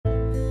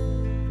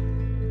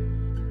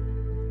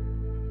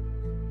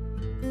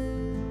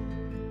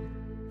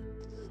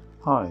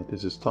Hi,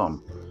 this is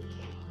Tom.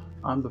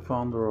 I'm the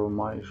founder of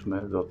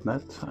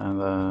myishmael.net,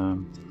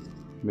 and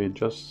we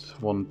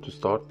just want to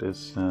start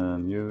this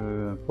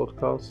new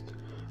podcast,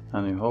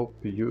 and I hope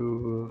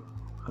you,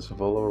 as a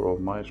follower of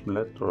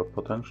myishmael or a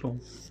potential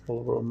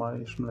follower of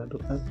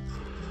myishmael.net,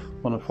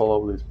 want to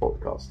follow this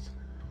podcast.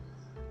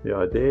 The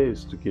idea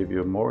is to give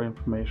you more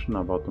information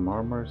about the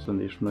Marmaris and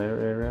the Ishmael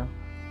area,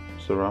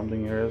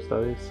 surrounding areas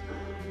that is,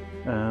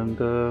 and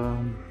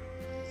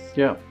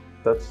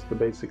that's the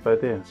basic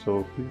idea,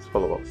 so please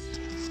follow us.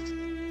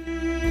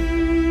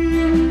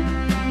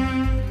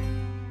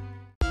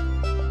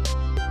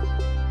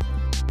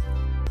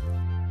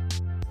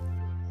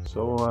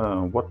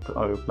 So what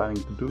are you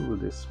planning to do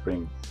this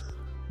spring?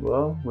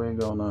 Well, we're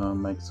gonna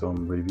make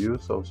some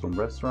reviews of some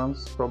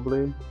restaurants,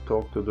 probably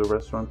talk to the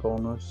restaurant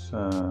owners,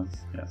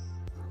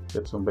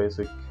 get some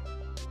basic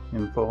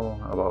info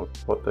about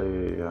what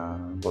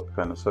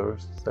kind of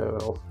service they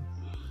offer.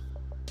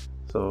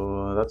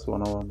 So that's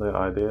one of the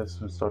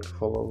ideas we start to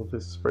follow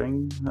this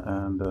spring.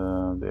 And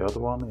the other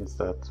one is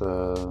that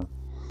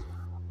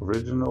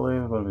originally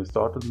when we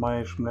started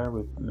myishmael,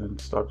 we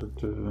started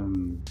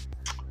to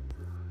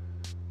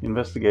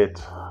investigate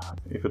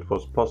if it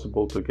was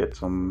possible to get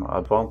some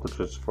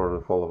advantages for the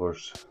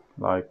followers,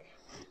 like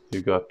you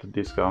got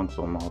discounts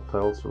on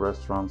hotels,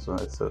 restaurants,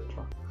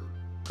 etc.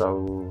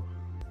 Travel,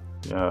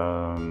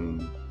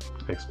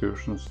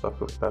 excursions,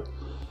 stuff like that.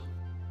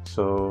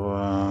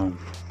 So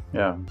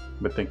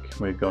we think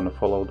we're going to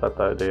follow that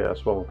idea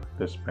as well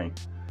this spring,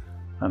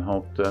 and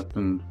hope that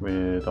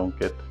we don't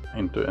get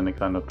into any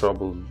kind of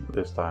trouble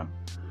this time,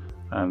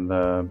 and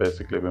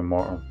basically we're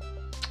more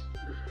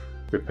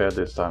prepared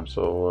this time.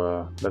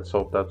 So let's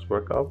hope that's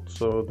work out.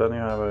 So then you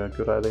have a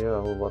good idea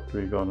of what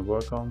we're going to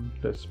work on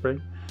this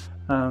spring,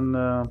 and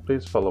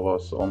please follow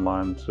us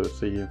online to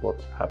see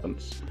what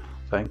happens.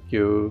 Thank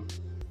you.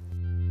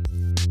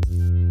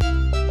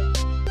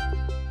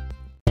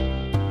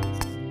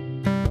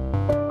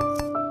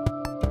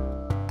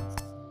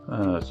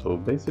 So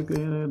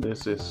basically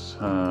this is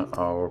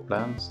our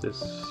plans this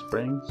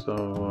spring.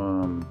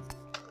 So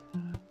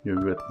you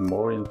get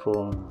more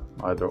info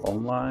either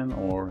online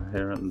or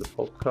here in the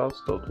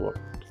podcast of what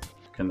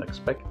you can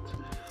expect.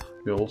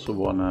 We also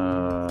want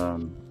to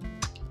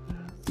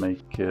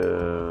make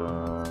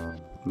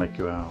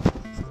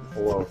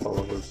all our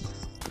followers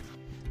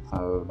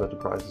have better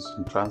prices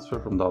in transfer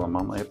from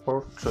Dalaman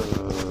Airport.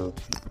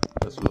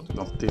 There's a lot of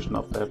competition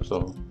up there.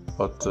 So,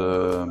 but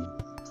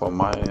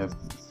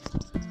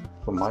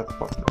for my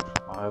part,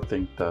 I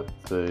think that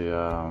the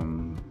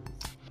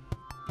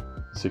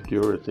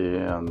security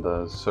and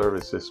the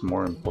service is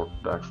more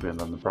important actually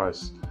than the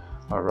price.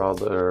 I'd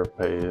rather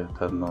pay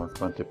 10 or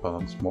 20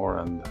 pounds more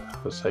and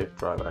have a safe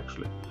drive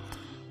actually.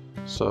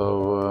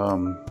 So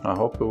I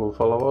hope you will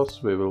follow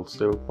us. We will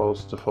still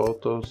post the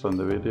photos and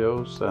the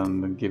videos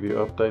and give you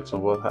updates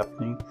on what's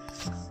happening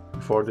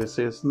before this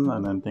season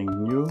and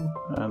anything new.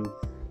 And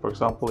for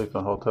example, if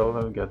a hotel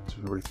will get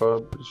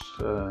refurbished,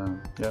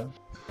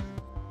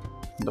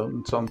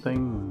 done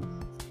something,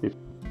 if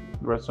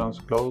restaurants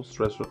closed,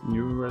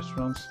 new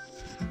restaurants,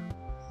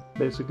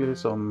 basically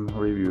some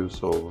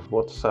reviews of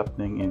what's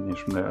happening in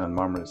Ishmael and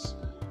Marmaris,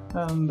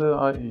 and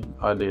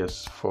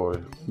ideas for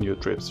new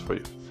trips for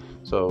you.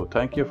 So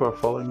thank you for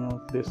following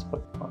this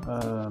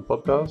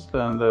podcast,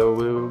 and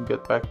we will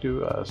get back to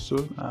you as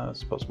soon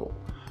as possible.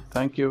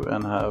 Thank you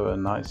and have a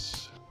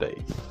nice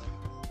day.